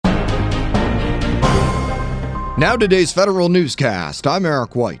Now today's Federal Newscast. I'm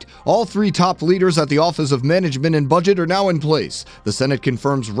Eric White. All three top leaders at the Office of Management and Budget are now in place. The Senate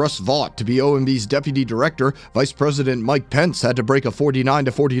confirms Russ Vought to be OMB's deputy director. Vice President Mike Pence had to break a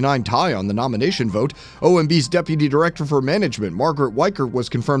 49-49 tie on the nomination vote. OMB's deputy director for management, Margaret Weichert, was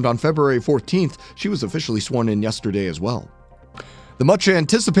confirmed on February 14th. She was officially sworn in yesterday as well. The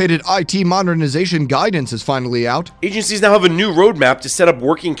much-anticipated IT modernization guidance is finally out. Agencies now have a new roadmap to set up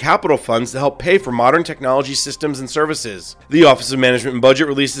working capital funds to help pay for modern technology systems and services. The Office of Management and Budget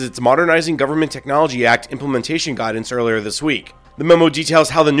releases its Modernizing Government Technology Act implementation guidance earlier this week. The memo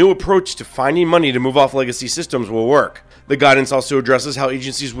details how the new approach to finding money to move off legacy systems will work. The guidance also addresses how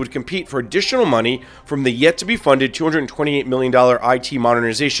agencies would compete for additional money from the yet-to-be-funded $228 million IT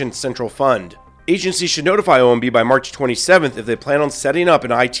Modernization Central Fund. Agencies should notify OMB by March 27th if they plan on setting up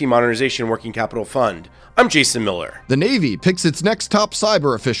an IT modernization working capital fund. I'm Jason Miller. The Navy picks its next top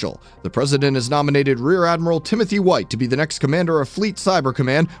cyber official. The President has nominated Rear Admiral Timothy White to be the next commander of Fleet Cyber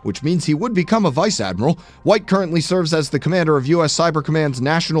Command, which means he would become a Vice Admiral. White currently serves as the commander of U.S. Cyber Command's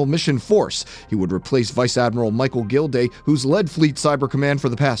National Mission Force. He would replace Vice Admiral Michael Gilday, who's led Fleet Cyber Command for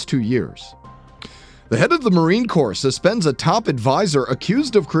the past 2 years. The head of the Marine Corps suspends a top advisor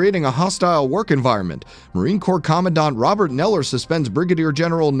accused of creating a hostile work environment. Marine Corps Commandant Robert Neller suspends Brigadier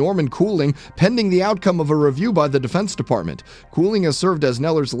General Norman Cooling pending the outcome of a review by the Defense Department. Cooling has served as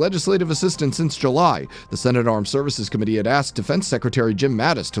Neller's legislative assistant since July. The Senate Armed Services Committee had asked Defense Secretary Jim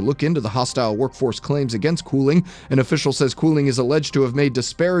Mattis to look into the hostile workforce claims against Cooling. An official says Cooling is alleged to have made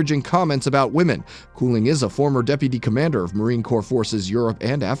disparaging comments about women. Cooling is a former deputy commander of Marine Corps forces Europe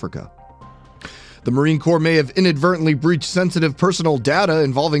and Africa. The Marine Corps may have inadvertently breached sensitive personal data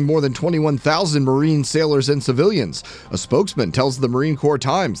involving more than 21,000 Marine sailors and civilians. A spokesman tells the Marine Corps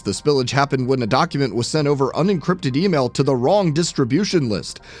Times the spillage happened when a document was sent over unencrypted email to the wrong distribution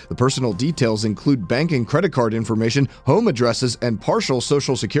list. The personal details include bank and credit card information, home addresses, and partial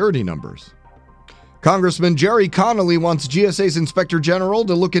Social Security numbers. Congressman Jerry Connolly wants GSA's Inspector General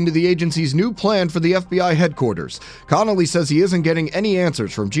to look into the agency's new plan for the FBI headquarters. Connolly says he isn't getting any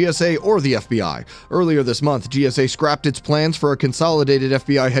answers from GSA or the FBI. Earlier this month, GSA scrapped its plans for a consolidated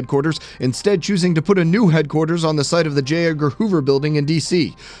FBI headquarters, instead choosing to put a new headquarters on the site of the J. Edgar Hoover building in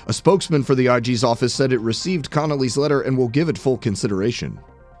D.C. A spokesman for the IG's office said it received Connolly's letter and will give it full consideration.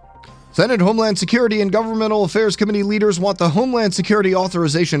 Senate Homeland Security and Governmental Affairs Committee leaders want the Homeland Security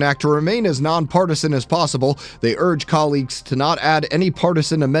Authorization Act to remain as nonpartisan as possible. They urge colleagues to not add any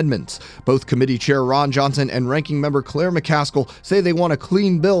partisan amendments. Both committee chair Ron Johnson and ranking member Claire McCaskill say they want a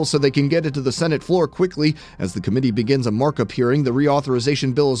clean bill so they can get it to the Senate floor quickly. As the committee begins a markup hearing, the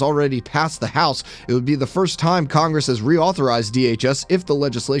reauthorization bill has already passed the House. It would be the first time Congress has reauthorized DHS if the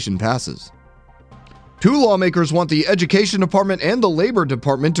legislation passes. Two lawmakers want the Education Department and the Labor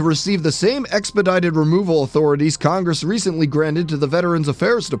Department to receive the same expedited removal authorities Congress recently granted to the Veterans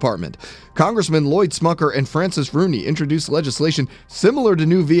Affairs Department. Congressman Lloyd Smucker and Francis Rooney introduced legislation similar to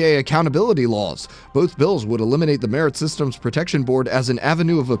new VA accountability laws. Both bills would eliminate the Merit Systems Protection Board as an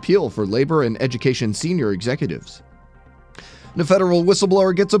avenue of appeal for labor and education senior executives. The federal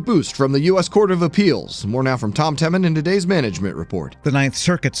whistleblower gets a boost from the U.S. Court of Appeals. More now from Tom Temin in today's Management Report. The Ninth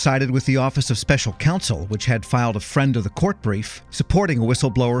Circuit sided with the Office of Special Counsel, which had filed a friend of the court brief, supporting a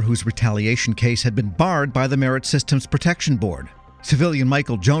whistleblower whose retaliation case had been barred by the Merit Systems Protection Board. Civilian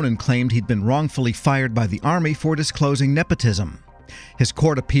Michael Jonan claimed he'd been wrongfully fired by the Army for disclosing nepotism. His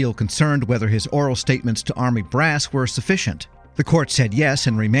court appeal concerned whether his oral statements to Army brass were sufficient. The court said yes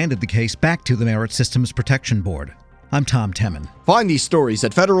and remanded the case back to the Merit Systems Protection Board. I'm Tom Temin. Find these stories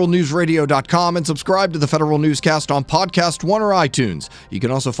at federalnewsradio.com and subscribe to the Federal Newscast on Podcast One or iTunes. You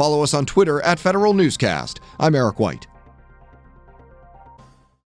can also follow us on Twitter at Federal Newscast. I'm Eric White.